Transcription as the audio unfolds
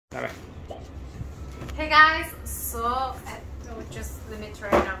A ver. Hey guys, so just let me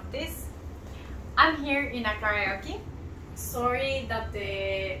turn off this. I'm here in a karaoke. Sorry that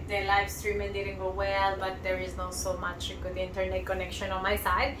the live streaming didn't go well, but there is not so much good internet connection on my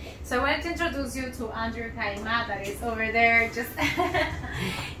side. So I wanted to introduce you to Andrew Kaima that is over there. Just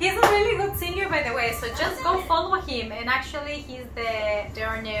he's a really good singer, by the way, so just go follow him. And actually he's the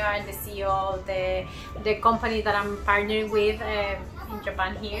owner and the CEO of the company that I'm partnering with in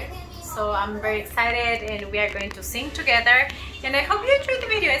Japan here. So I'm very excited and we are going to sing together, and I hope you enjoyed the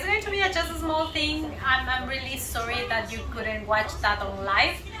video. It's going to be just a small thing. I'm really sorry that you couldn't watch that on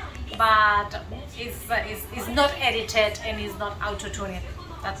live, but it's not edited and it's not auto-tuned.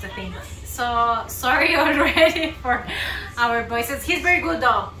 That's the thing. So sorry already for our voices. He's very good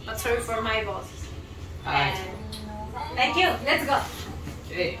though, but sorry for my voice. And thank you. Let's go.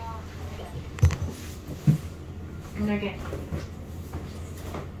 Okay. And again.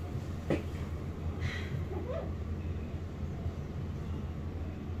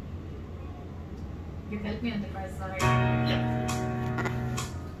 You help me on the first side. Yeah.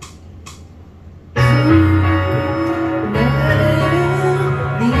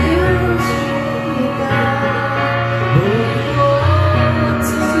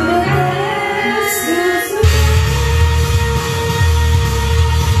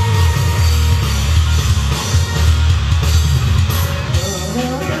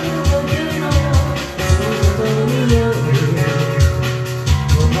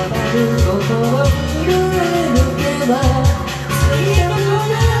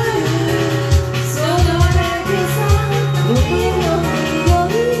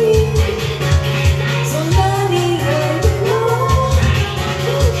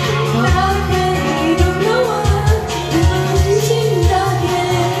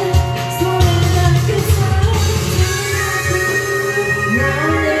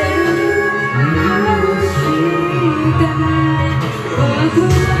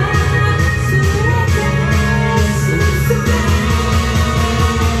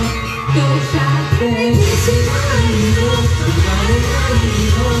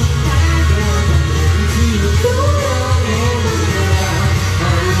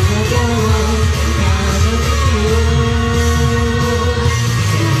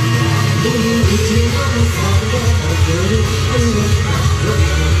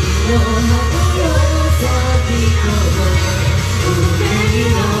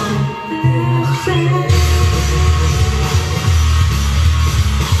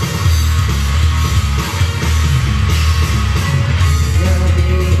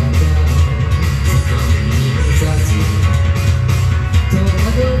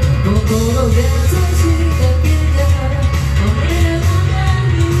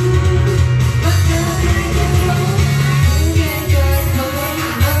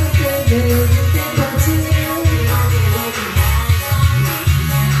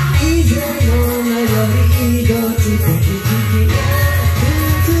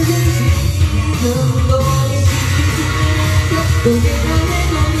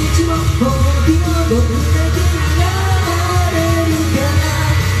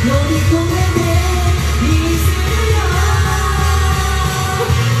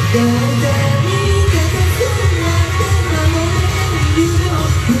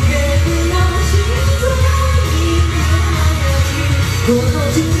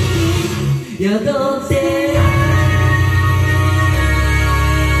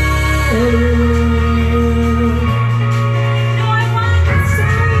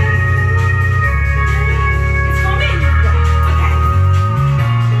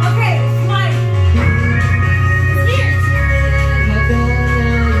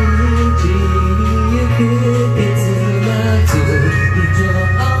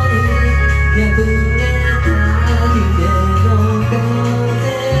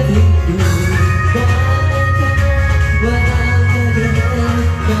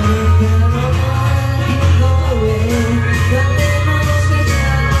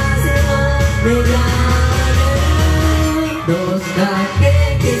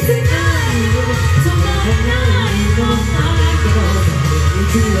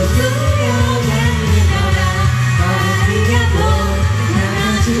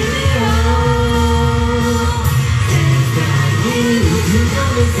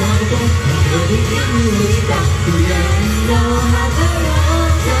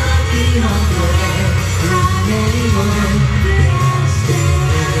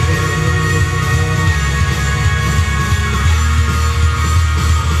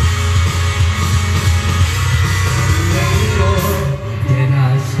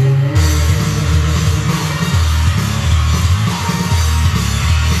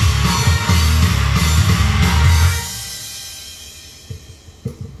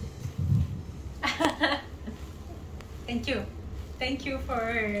 Thank you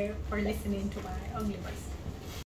for listening to my ugly voice.